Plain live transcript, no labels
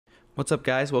What's up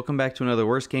guys, welcome back to another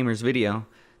Worst Gamers video.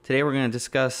 Today we're going to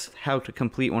discuss how to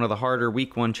complete one of the harder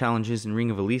week 1 challenges in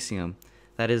Ring of Elysium.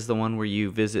 That is the one where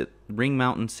you visit Ring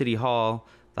Mountain City Hall,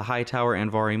 the High Tower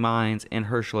Andvari Mines, and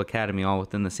Herschel Academy all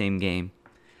within the same game.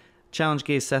 Challenge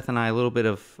gave Seth and I a little bit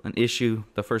of an issue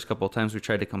the first couple of times we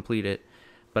tried to complete it,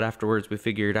 but afterwards we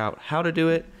figured out how to do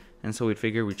it, and so we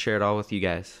figured we'd share it all with you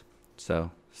guys.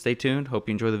 So stay tuned, hope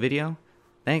you enjoy the video.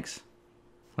 Thanks,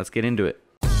 let's get into it.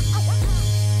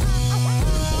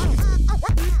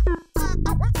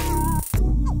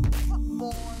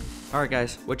 Alright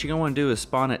guys, what you're going to want to do is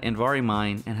spawn at Andvari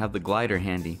Mine and have the glider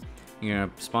handy. You're going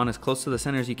to spawn as close to the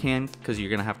center as you can because you're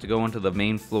going to have to go into the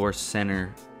main floor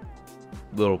center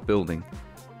little building.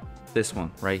 This one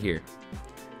right here.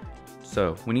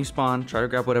 So when you spawn, try to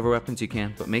grab whatever weapons you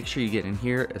can, but make sure you get in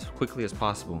here as quickly as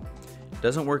possible. It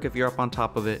doesn't work if you're up on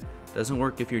top of it, doesn't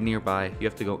work if you're nearby. You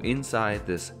have to go inside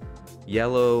this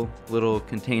yellow little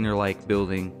container-like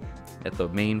building at the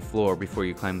main floor before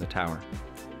you climb the tower.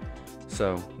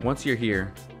 So once you're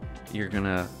here, you're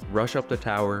gonna rush up the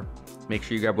tower, make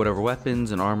sure you grab whatever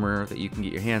weapons and armor that you can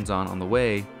get your hands on the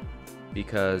way,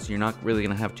 because you're not really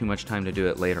gonna have too much time to do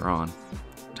it later on.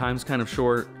 Time's kind of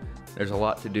short, there's a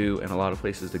lot to do and a lot of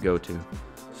places to go to.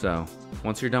 So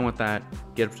once you're done with that,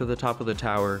 get up to the top of the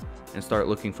tower and start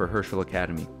looking for Herschel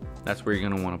Academy. That's where you're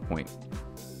gonna wanna point.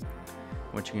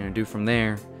 What you're gonna do from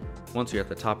there, once you're at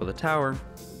the top of the tower,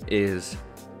 is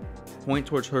point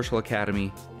towards Herschel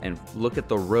Academy and look at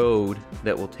the road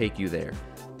that will take you there.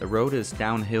 The road is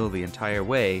downhill the entire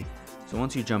way, so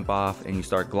once you jump off and you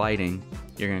start gliding,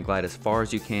 you're going to glide as far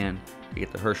as you can to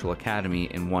get to Herschel Academy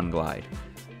in one glide.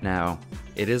 Now,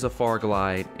 it is a far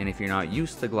glide, and if you're not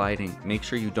used to gliding, make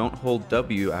sure you don't hold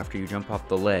W after you jump off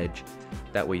the ledge.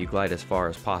 That way you glide as far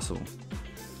as possible.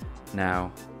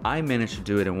 Now, I managed to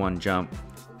do it in one jump,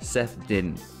 Seth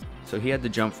didn't. So he had to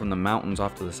jump from the mountains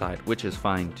off to the side, which is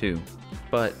fine too.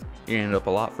 But you end up a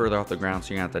lot further off the ground,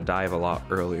 so you're gonna have to dive a lot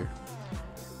earlier.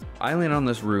 I land on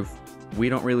this roof. We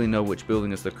don't really know which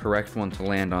building is the correct one to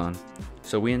land on.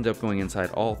 So we end up going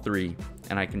inside all three,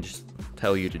 and I can just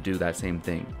tell you to do that same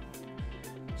thing.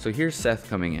 So here's Seth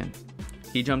coming in.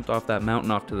 He jumped off that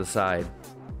mountain off to the side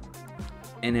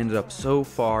and ended up so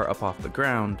far up off the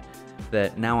ground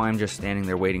that now I'm just standing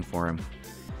there waiting for him.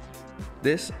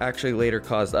 This actually later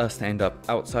caused us to end up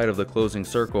outside of the closing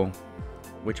circle,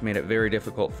 which made it very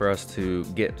difficult for us to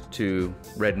get to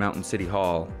Red Mountain City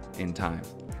Hall in time.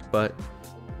 But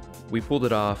we pulled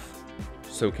it off,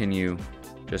 so can you.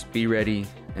 Just be ready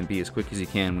and be as quick as you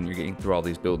can when you're getting through all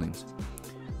these buildings.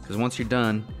 Because once you're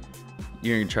done,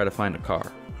 you're going to try to find a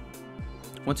car.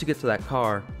 Once you get to that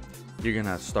car, you're going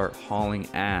to start hauling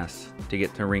ass to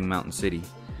get to Ring Mountain City.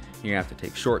 You're going to have to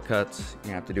take shortcuts, you're going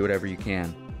to have to do whatever you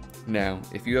can. Now,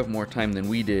 if you have more time than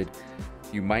we did,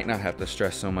 you might not have to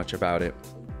stress so much about it,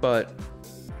 but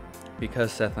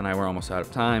because Seth and I were almost out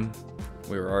of time,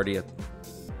 we were already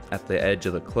at the edge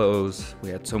of the close,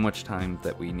 we had so much time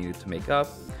that we needed to make up,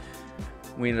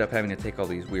 we ended up having to take all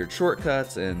these weird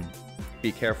shortcuts and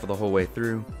be careful the whole way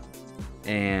through,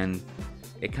 and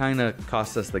it kind of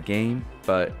cost us the game.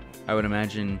 But I would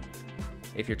imagine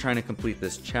if you're trying to complete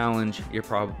this challenge, you're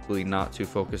probably not too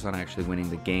focused on actually winning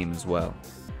the game as well,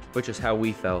 which is how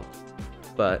we felt.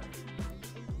 But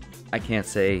I can't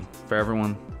say for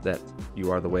everyone that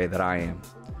you are the way that I am.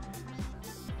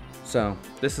 So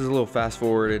this is a little fast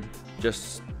forwarded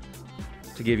just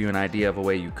to give you an idea of a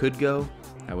way you could go.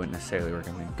 I wouldn't necessarily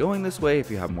recommend going this way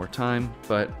if you have more time,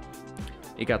 but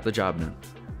it got the job done.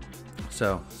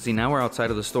 So see, now we're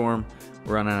outside of the storm,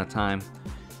 we're running out of time.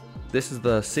 This is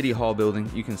the City Hall building.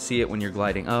 You can see it when you're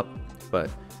gliding up, but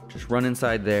just run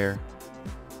inside there.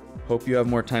 Hope you have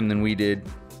more time than we did,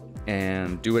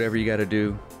 and do whatever you got to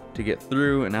do to get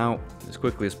through and out as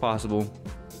quickly as possible.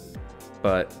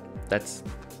 But that's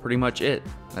pretty much it.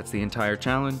 That's the entire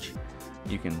challenge.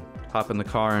 You can hop in the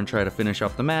car and try to finish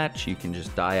off the match. You can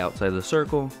just die outside the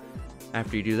circle.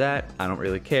 After you do that, I don't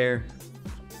really care,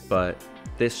 but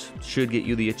this should get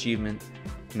you the achievement.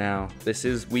 Now, this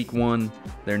is week 1.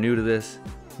 They're new to this.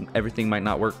 Everything might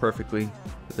not work perfectly,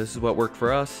 but this is what worked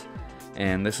for us.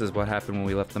 And this is what happened when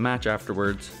we left the match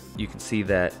afterwards. You can see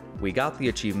that we got the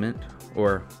achievement,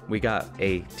 or we got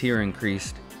a tier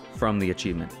increased from the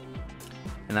achievement.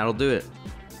 And that'll do it.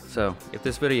 So if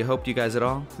this video helped you guys at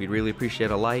all, we'd really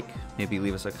appreciate a like. Maybe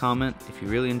leave us a comment if you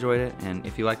really enjoyed it. And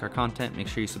if you like our content, make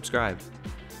sure you subscribe.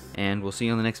 And we'll see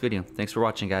you on the next video. Thanks for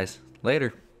watching, guys.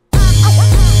 Later.